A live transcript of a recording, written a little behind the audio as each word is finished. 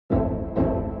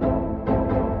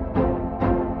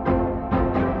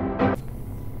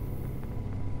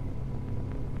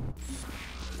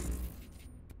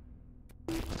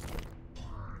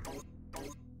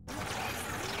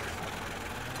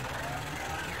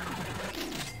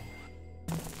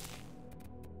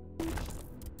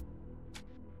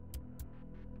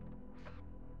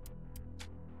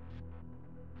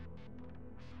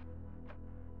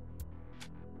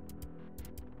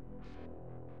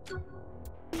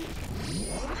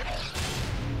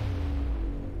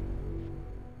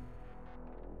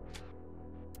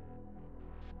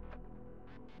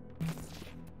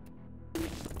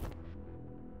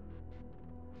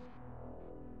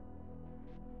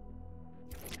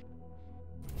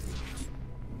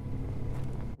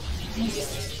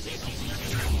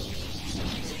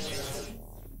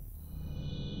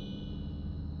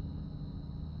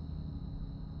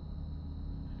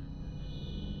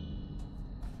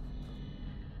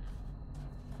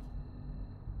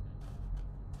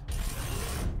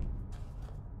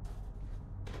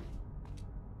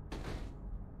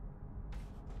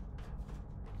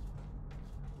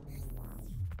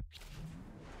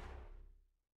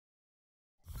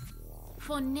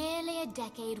For nearly a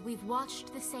decade, we've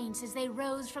watched the Saints as they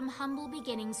rose from humble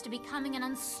beginnings to becoming an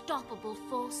unstoppable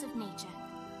force of nature.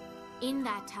 In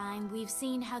that time, we've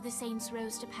seen how the Saints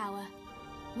rose to power.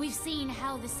 We've seen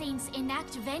how the Saints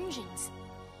enact vengeance.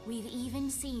 We've even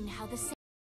seen how the Saints...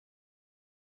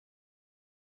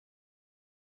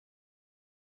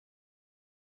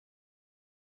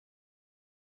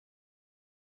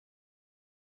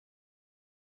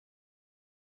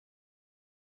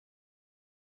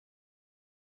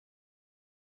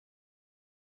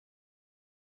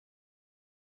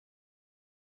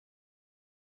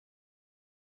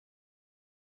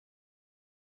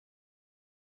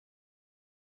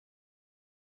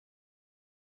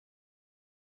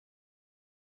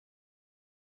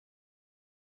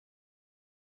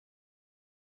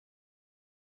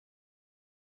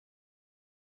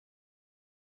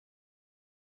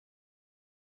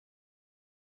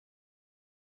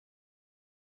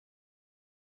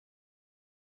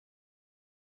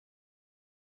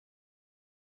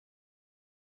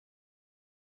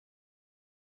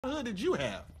 What did you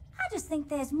have? I just think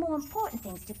there's more important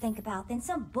things to think about than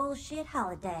some bullshit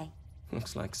holiday.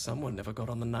 Looks like someone never got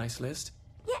on the nice list.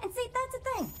 Yeah, and see, that's the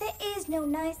thing. There is no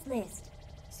nice list.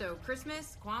 So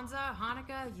Christmas, Kwanzaa,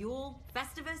 Hanukkah, Yule,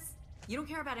 Festivus? You don't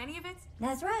care about any of it?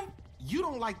 That's right. You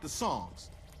don't like the songs.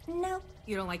 Nope.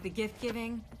 You don't like the gift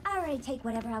giving? I already take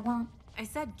whatever I want. I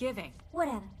said giving.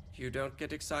 Whatever. You don't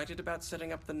get excited about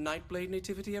setting up the Nightblade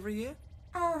nativity every year?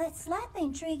 Oh, that's slightly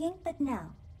intriguing, but no.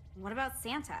 What about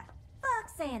Santa? Fuck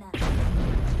Santa.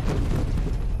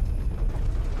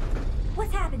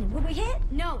 What's happening? Were we hit?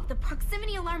 No, the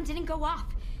proximity alarm didn't go off.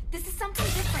 This is something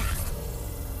different.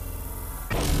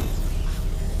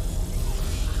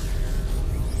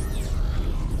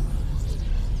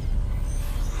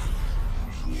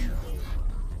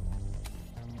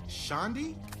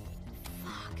 Shandi?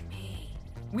 Fuck me.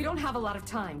 We don't have a lot of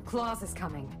time. Claus is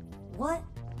coming. What?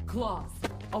 Claus.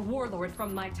 A warlord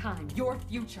from my time. Your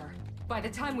future. By the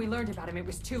time we learned about him, it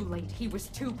was too late. He was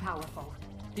too powerful.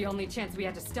 The only chance we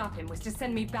had to stop him was to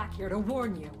send me back here to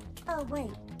warn you. Oh,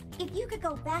 wait. If you could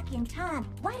go back in time,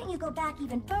 why didn't you go back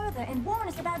even further and warn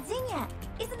us about Zinyak?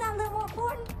 Isn't that a little more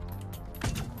important?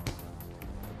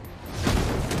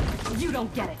 You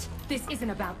don't get it. This isn't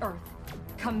about Earth.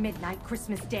 Come midnight,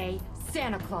 Christmas Day,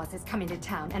 Santa Claus is coming to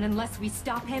town, and unless we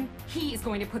stop him, he is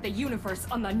going to put the universe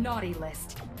on the naughty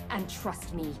list. And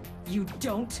trust me, you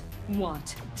don't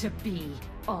want to be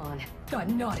on the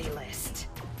naughty list.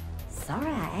 Sorry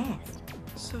I asked.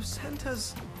 So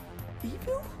Santa's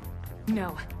evil?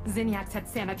 No, Zinyak's had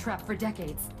Santa trapped for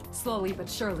decades, slowly but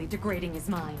surely degrading his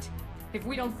mind. If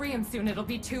we don't free him soon, it'll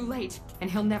be too late,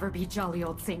 and he'll never be jolly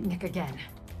old Saint Nick again.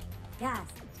 Guys,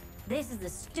 this is the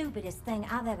stupidest thing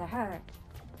I've ever heard.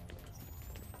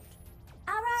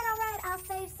 All right, I'll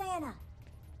save Santa.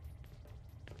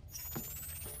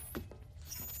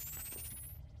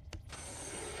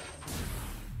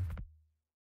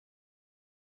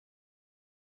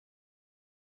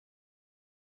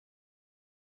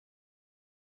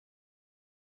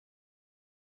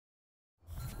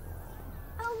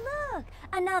 Oh, look!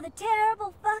 Another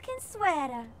terrible fucking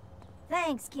sweater.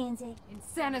 Thanks, Kinsey. In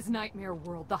Santa's nightmare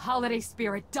world, the holiday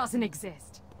spirit doesn't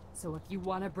exist. So if you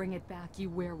want to bring it back, you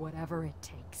wear whatever it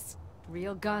takes.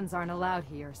 Real guns aren't allowed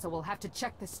here, so we'll have to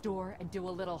check the store and do a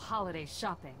little holiday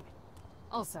shopping.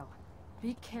 Also,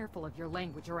 be careful of your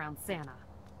language around Santa.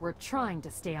 We're trying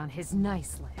to stay on his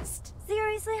nice list.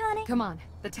 Seriously, honey? Come on,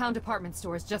 the town department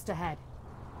store is just ahead.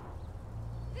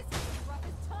 This is the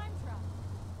roughest time travel.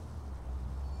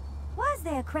 Was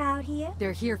there a crowd here?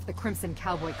 They're here for the Crimson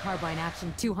Cowboy Carbine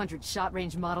Action 200 shot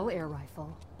range model air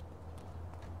rifle.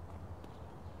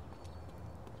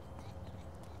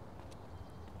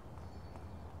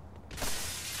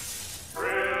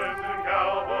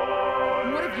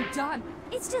 What have you done?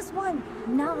 It's just one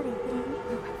naughty thing. You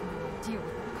have no idea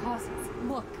what that causes.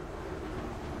 Look.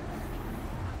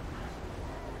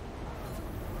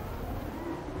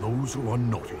 Those who are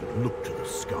naughty look to the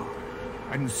sky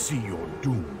and see your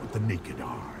doom with the naked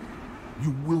eye.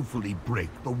 You willfully break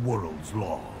the world's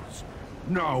laws.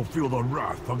 Now feel the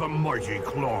wrath of the mighty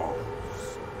claws.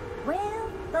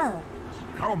 Well, fudge.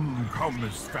 Come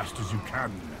as fast as you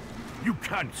can. You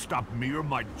can't stop me or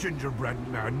my gingerbread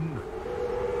men.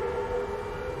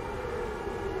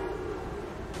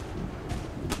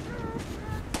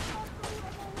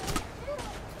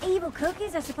 Evil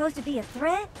cookies are supposed to be a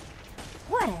threat?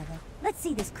 Whatever. Let's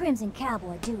see this Crimson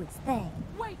Cowboy do its thing.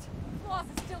 Wait! Claws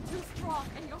is still too strong,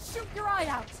 and you'll shoot your eye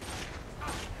out!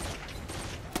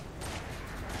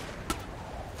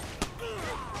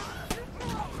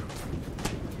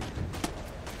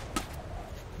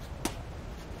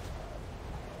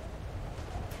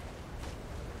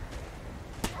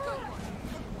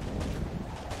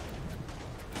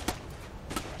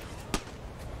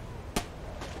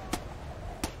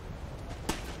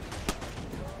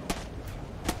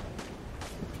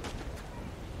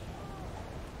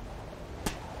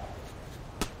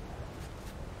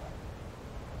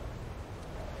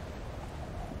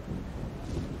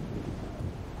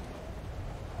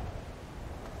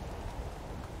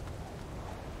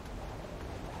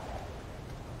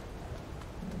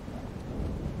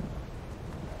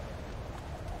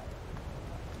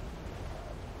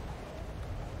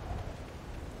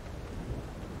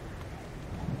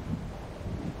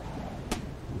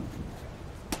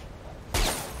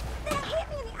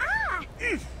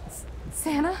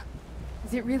 Santa?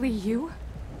 Is it really you?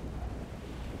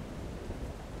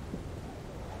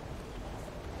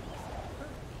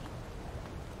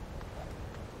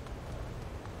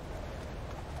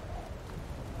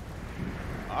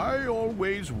 I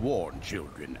always warn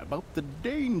children about the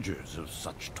dangers of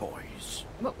such toys.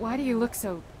 But why do you look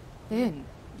so thin?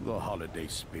 The holiday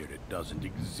spirit doesn't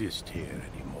exist here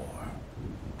anymore.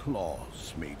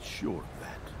 Claus made sure of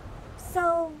that.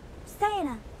 So,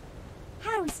 Santa,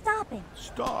 how do we stop him?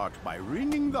 Start by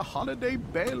ringing the holiday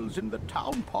bells in the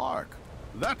town park.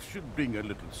 That should bring a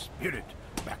little spirit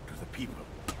back to the people.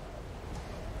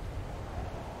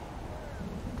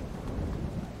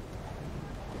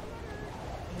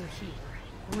 We're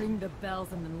here. Ring the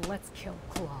bells and then let's kill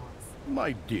Claus.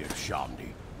 My dear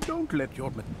Shandy, don't let your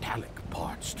metallic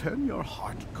parts turn your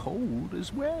heart cold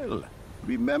as well.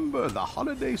 Remember the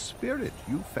holiday spirit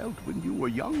you felt when you were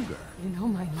younger. You know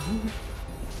my name?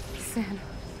 Santa.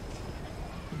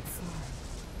 I'm sorry.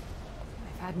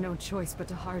 I've had no choice but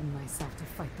to harden myself to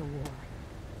fight the war.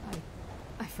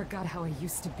 I forgot how I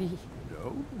used to be.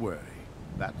 Don't worry.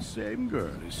 That same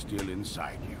girl is still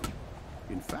inside you.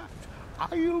 In fact,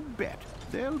 I'll bet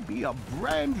there'll be a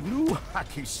brand new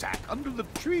hacky sack under the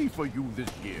tree for you this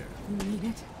year. You mean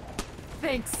it?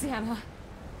 Thanks, Santa.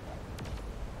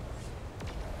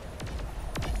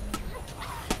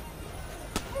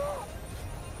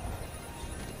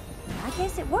 I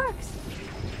guess it works.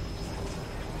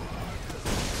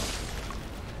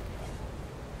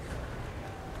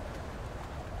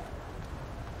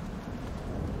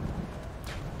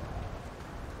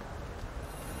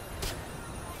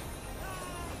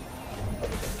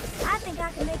 I think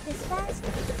I can make this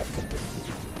faster.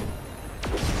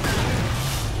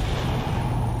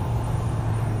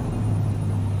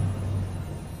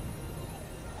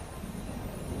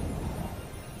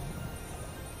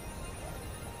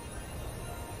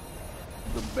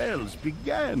 The bells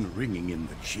began ringing in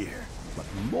the cheer, but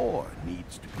more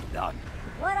needs to be done.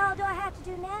 What all do I have to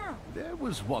do now? There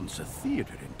was once a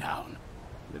theater in town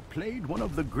that played one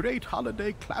of the great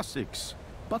holiday classics,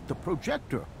 but the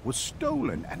projector was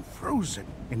stolen and frozen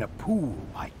in a pool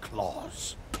by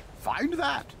Claus. Find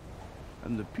that,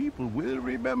 and the people will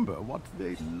remember what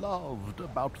they loved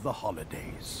about the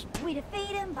holidays. We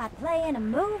defeat him by playing a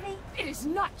movie? It is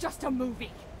not just a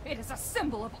movie. It is a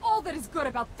symbol of all that is good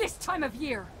about this time of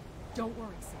year. Don't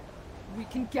worry, Santa. We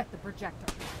can get the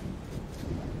projector.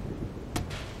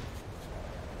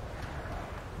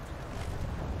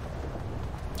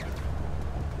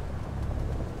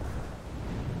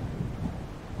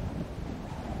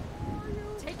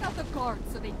 Take out the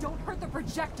guards so they don't hurt the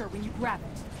projector when you grab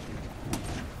it.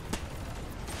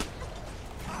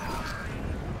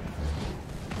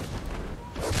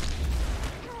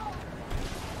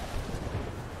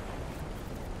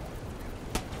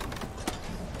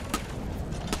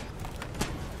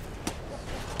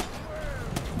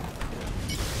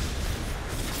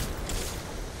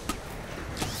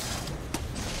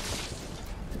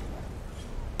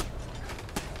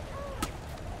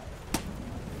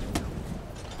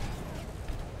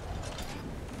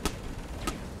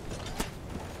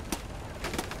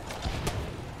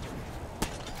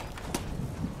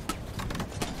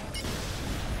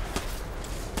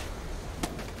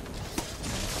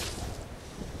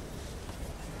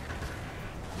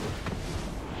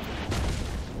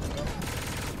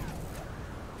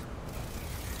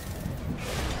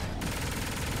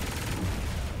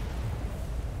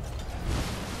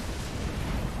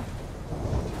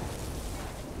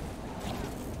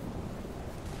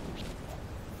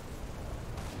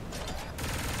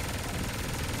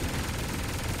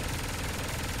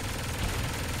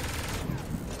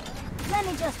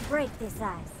 me just break this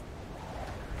ice.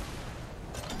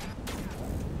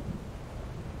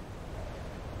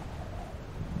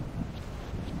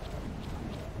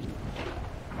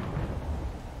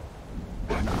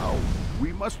 Now,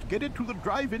 we must get it to the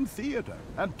drive-in theater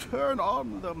and turn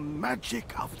on the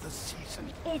magic of the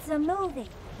season. It's a movie,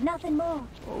 nothing more.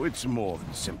 Oh, it's more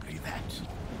than simply that.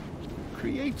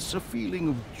 Creates a feeling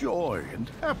of joy and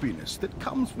happiness that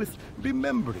comes with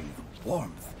remembering the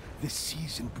warmth this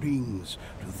season brings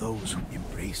to those who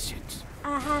embrace it.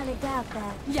 I highly doubt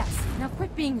that. Yes, now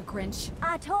quit being a Grinch.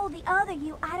 I told the other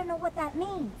you I don't know what that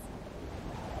means.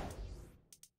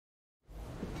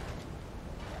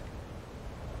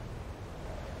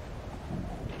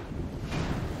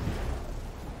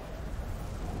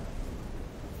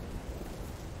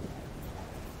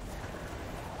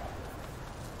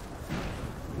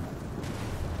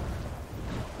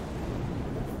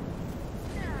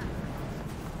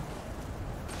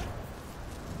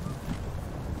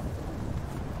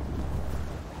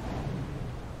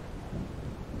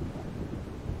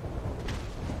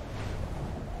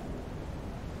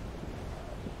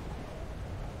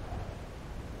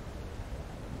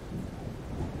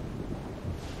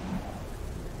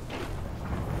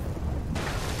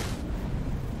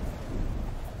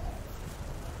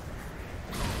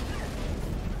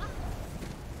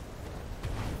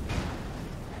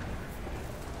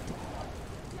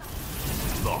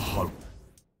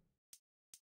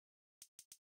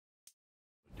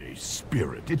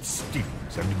 Spirit, it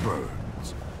stings and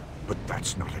burns. But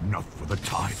that's not enough for the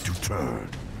tide to turn.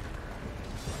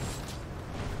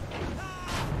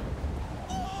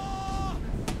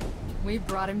 We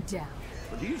brought him down.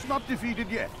 But he's not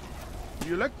defeated yet.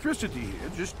 The electricity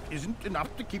here just isn't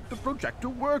enough to keep the projector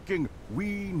working.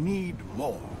 We need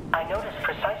more. I noticed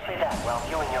precisely that while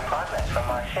viewing your progress from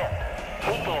our ship.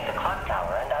 Meet me at the clock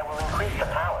tower and I will increase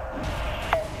the power.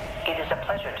 And it is a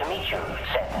pleasure to meet you,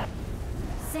 Sid.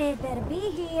 Sid better be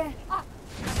here. Up!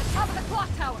 At the top of the clock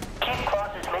tower! Keep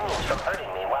Claus's minions from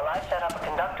hurting me while I set up a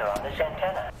conductor on this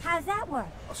antenna. How's that work?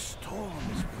 A storm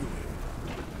is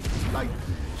brewing.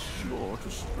 Lightning is sure to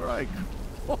strike.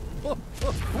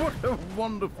 What a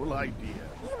wonderful idea.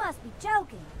 You must be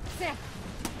joking. Sid,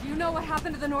 do you know what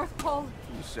happened to the North Pole?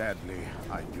 Sadly,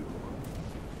 I do.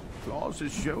 Claus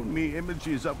has shown me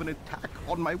images of an attack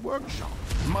on my workshop.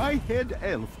 My head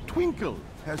elf, Twinkle,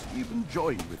 has even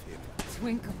joined with him.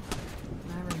 Twinkle.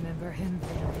 I remember him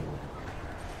very well.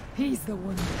 He's the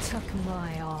one who took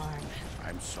my arm.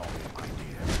 I'm sorry, my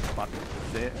dear, but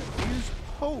there is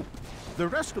hope. The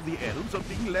rest of the elves are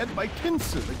being led by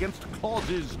Tinsel against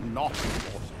Claus's naughty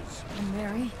forces. And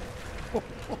Mary?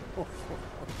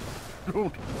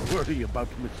 Don't worry about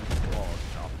Mrs. Claus,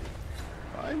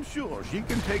 Charlie. I'm sure she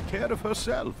can take care of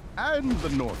herself and the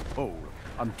North Pole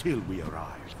until we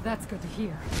arrive. That's good to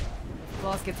hear. If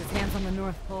Claus gets his hands on the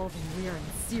North Pole, then we're in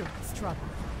serious trouble.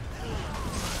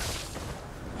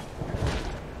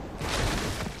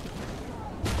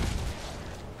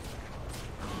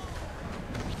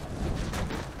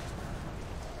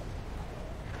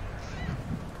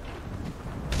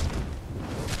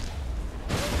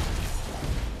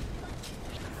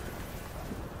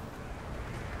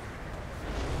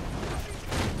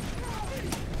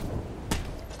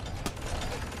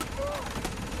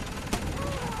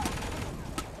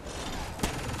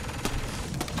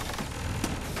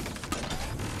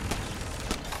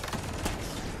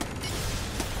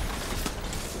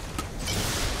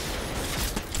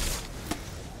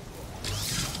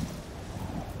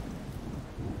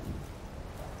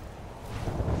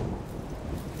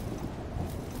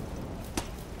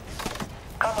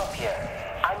 Come up here.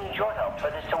 I need your help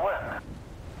for this to work.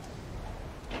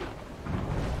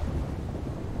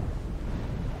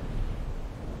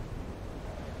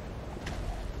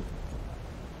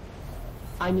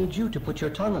 I need you to put your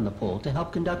tongue on the pole to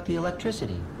help conduct the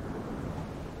electricity.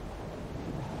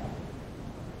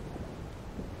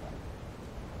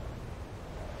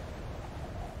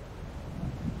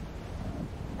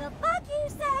 The fuck you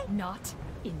say? Not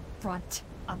in front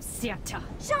of Santa.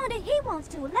 Shonda, he wants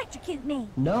to electrocute me.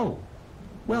 No.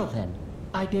 Well then,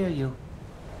 I dare you.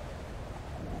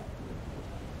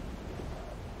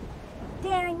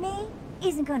 Daring me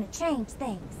isn't gonna change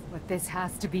things. But this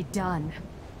has to be done.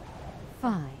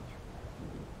 Fine.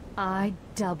 I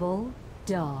double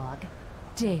dog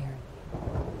dare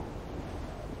you.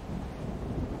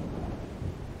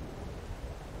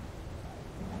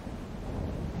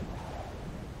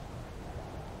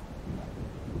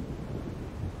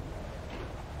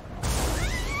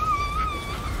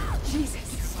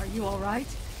 Jesus, are you all right?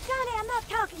 Johnny, I'm not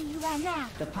talking to you right now.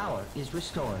 The power is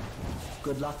restored.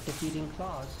 Good luck defeating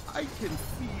Claus. I can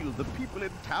feel the people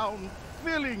in town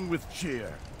filling with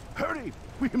cheer. Hurry!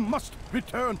 We must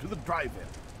return to the drive-in.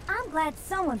 I'm glad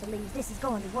someone believes this is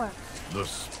going to work. The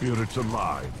spirit's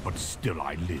alive, but still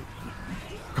I live.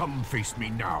 Come face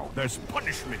me now. There's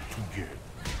punishment to give.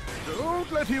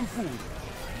 Don't let him fool you.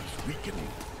 He's weakening.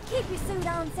 Keep your suit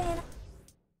on, Santa.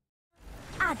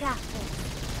 I got this.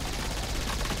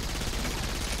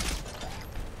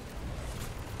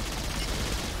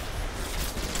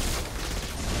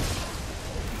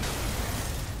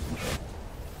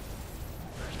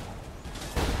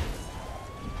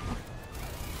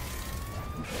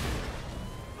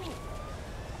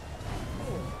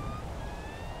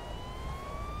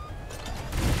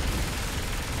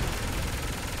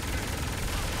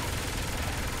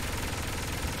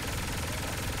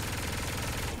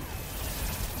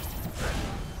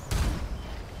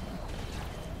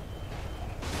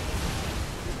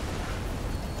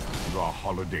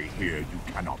 Holiday here you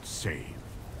cannot save.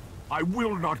 I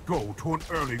will not go to an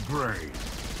early grave.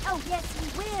 Oh, yes, you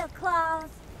will, Claus.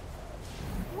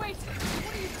 Wait!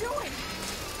 What are you doing?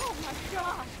 Oh my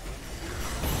god!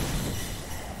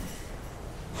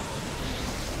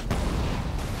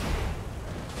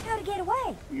 How to get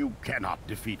away? You cannot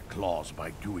defeat Claus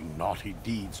by doing naughty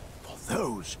deeds, for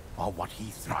those are what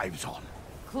he thrives on.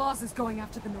 Claus is going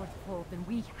after the North Pole, then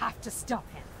we have to stop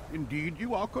him. Indeed,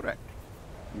 you are correct.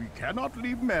 We cannot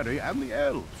leave Mary and the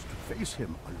elves to face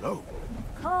him alone.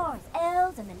 Of course,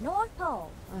 elves and the North Pole.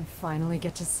 I finally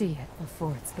get to see it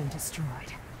before it's been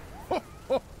destroyed.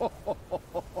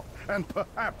 And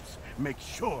perhaps make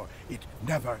sure it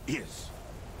never is.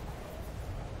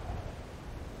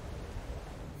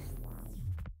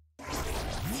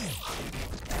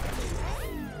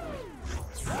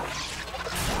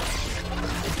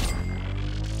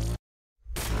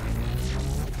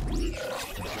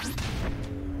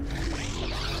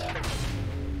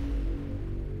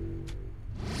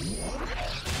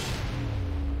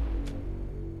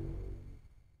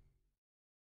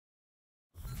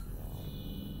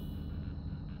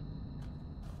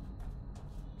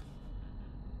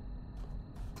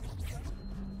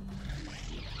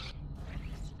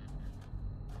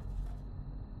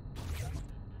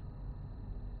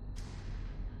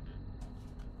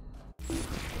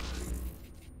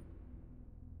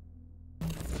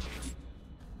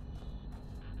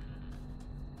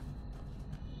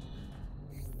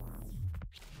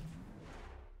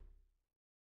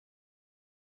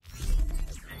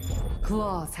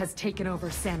 Claus has taken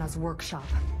over Santa's workshop.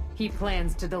 He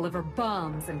plans to deliver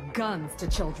bombs and guns to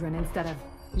children instead of,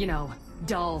 you know,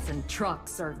 dolls and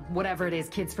trucks or whatever it is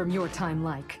kids from your time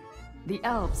like. The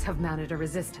elves have mounted a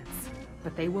resistance,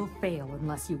 but they will fail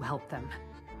unless you help them.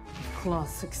 If Claus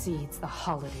succeeds, the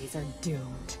holidays are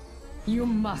doomed. You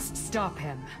must stop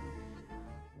him.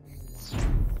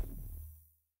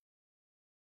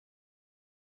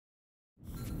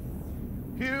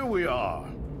 Here we are.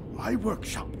 My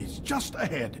workshop is just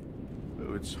ahead.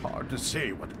 Though it's hard to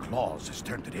say what Claus has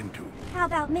turned it into. How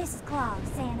about Mrs. Claus,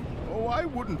 Santa? Oh, I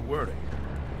wouldn't worry.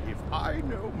 If I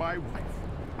know my wife,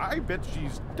 I bet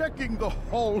she's decking the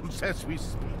halls as we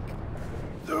speak.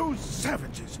 Those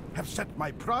savages have set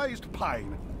my prized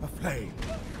pine aflame.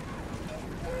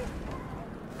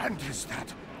 And is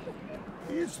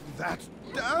that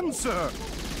Dancer?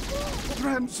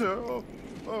 Prancer?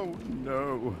 Oh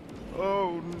no.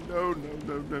 Oh no, no,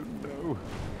 no, no, no.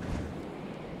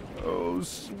 Oh,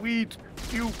 sweet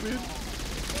Cupid.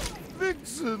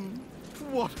 Vixen,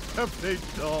 what have they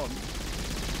done?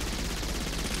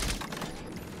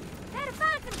 Better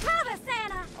find some cover,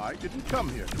 Santa! I didn't come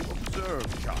here to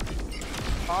observe, Charlie.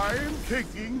 I'm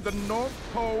taking the North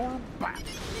Pole back.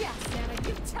 Yes, Santa,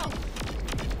 you tell me.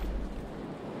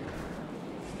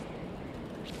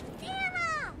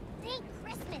 Santa! Thank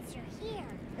Christmas you're here.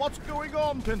 What's going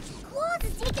on, Pencil? Claus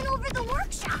has taken over the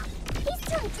workshop. He's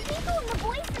turned Twinkle and the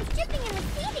boys from shipping and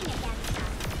receiving against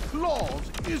us. Claus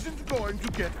isn't going to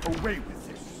get away with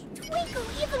this. Twinkle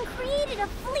even created a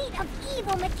fleet of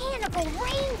evil mechanical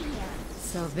reindeer.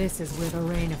 So this is where the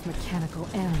reign of mechanical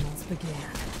animals began.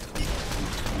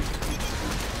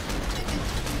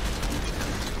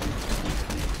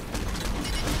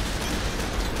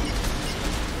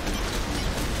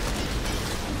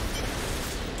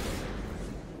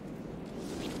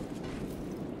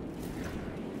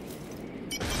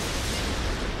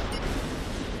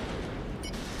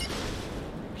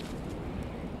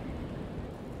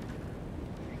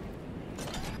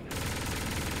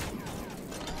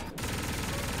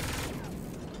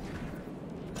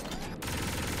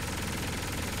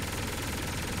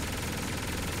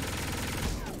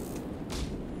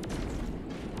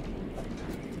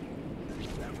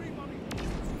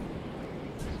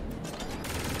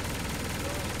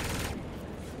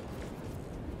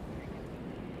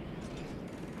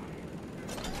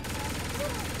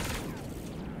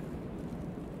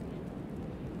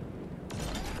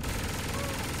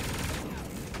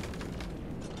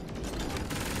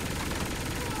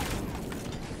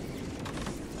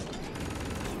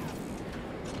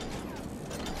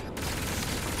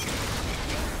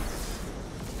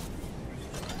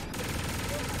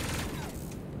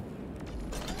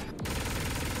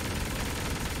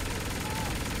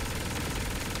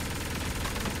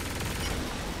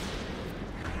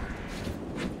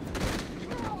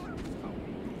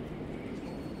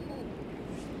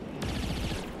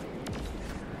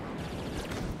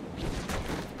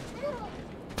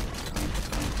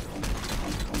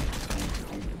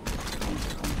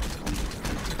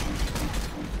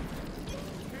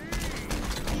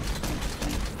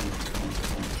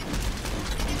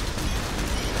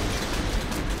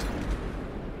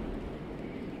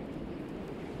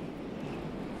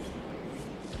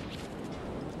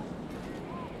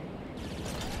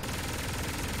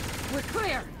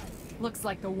 Looks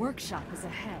like the workshop is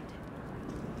ahead.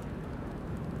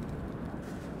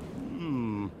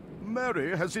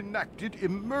 Mary has enacted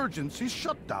emergency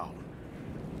shutdown.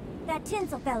 That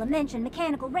tinsel fella mentioned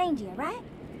mechanical reindeer, right?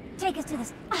 Take us to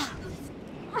this.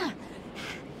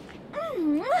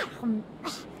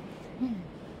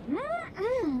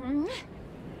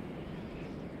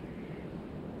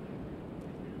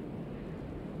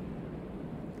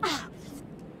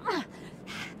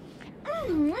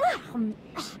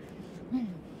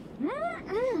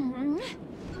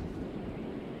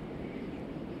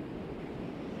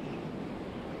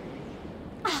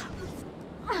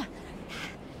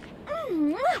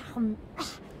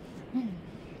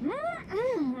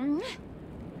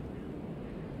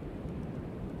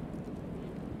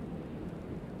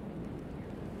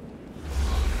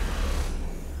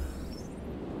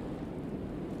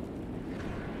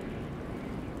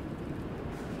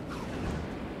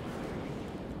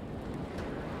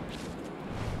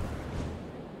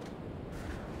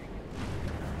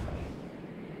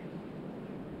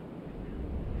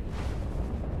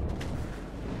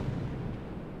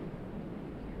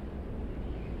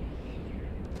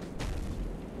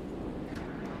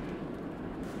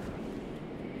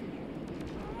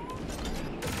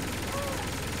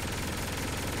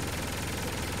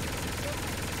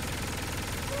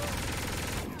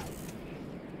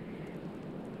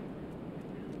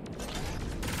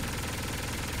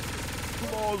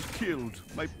 Claus killed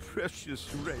my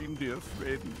precious reindeer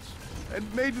friends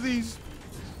and made these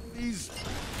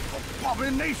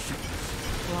abominations.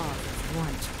 Claus is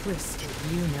one twisted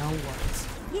you-know-what.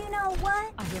 You know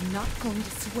what? I am not going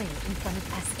to swear in front of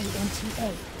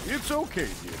SANTA. It's okay,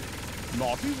 dearie.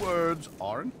 Naughty words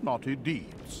aren't naughty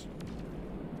deeds.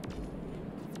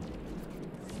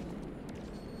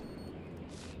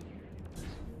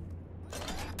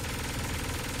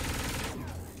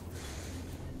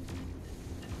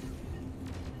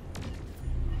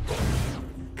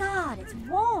 God, it's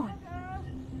warm.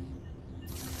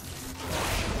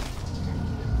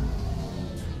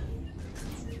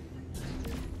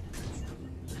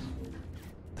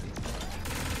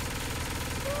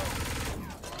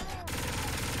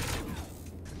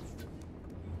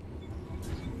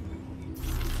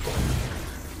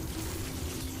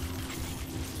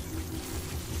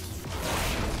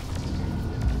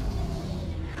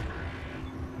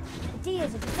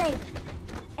 Deers are disabled.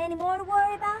 Any more to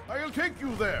worry about? I'll take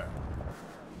you there.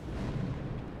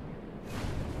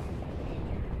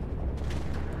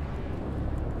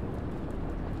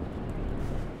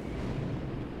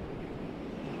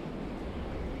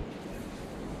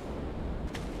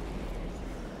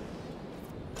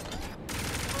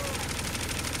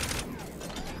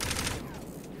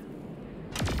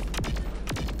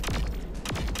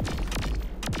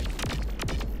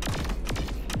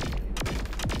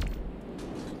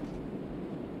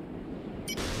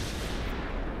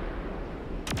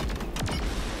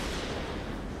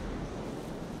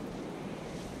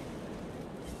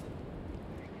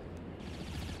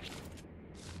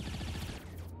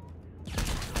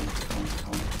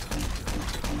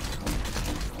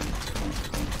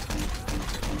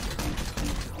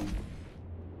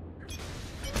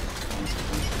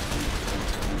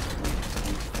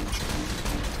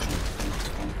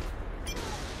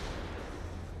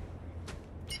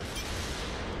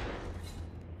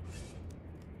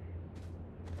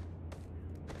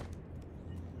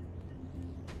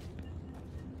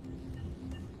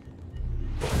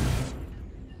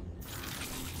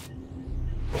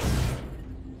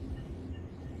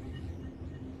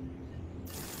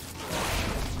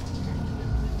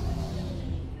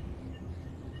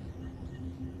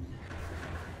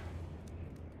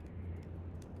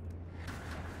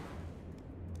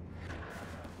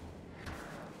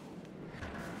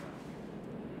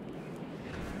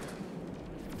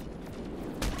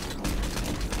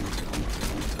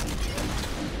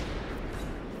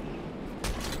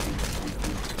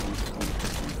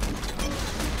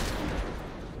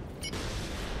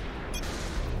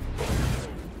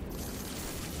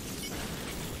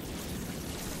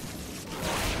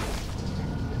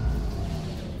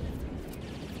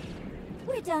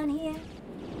 Done here.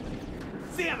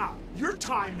 Santa, your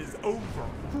time is over.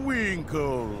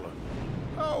 Twinkle.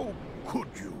 How could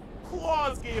you?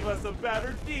 Claus gave us a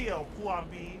better deal,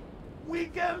 Plumpy.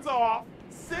 Weekends off,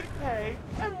 sick pay,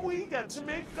 and we get to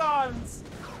make guns.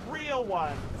 Real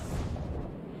ones.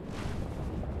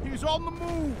 He's on the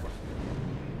move.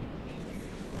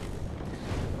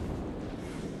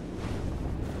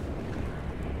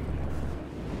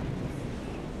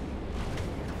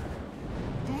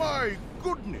 My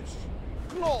goodness!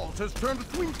 Claus has turned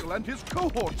Twinkle and his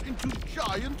cohorts into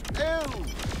giant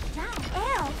elves. Giant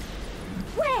elves?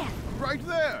 Where? Right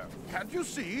there. Can't you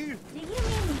see? Do you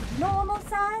mean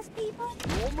normal-sized people?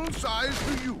 Normal size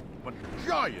to you, but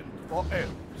giant for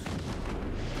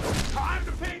elves. Time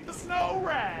to paint the snow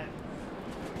red.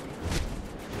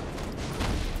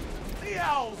 The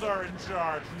elves are in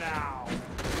charge now.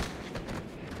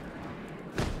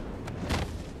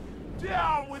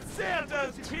 Down with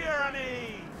Santa's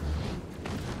tyranny!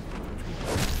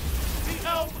 The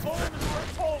elves omens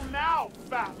are told now,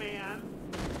 Batman!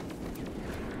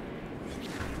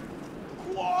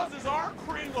 Claus is our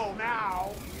Kringle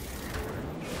now!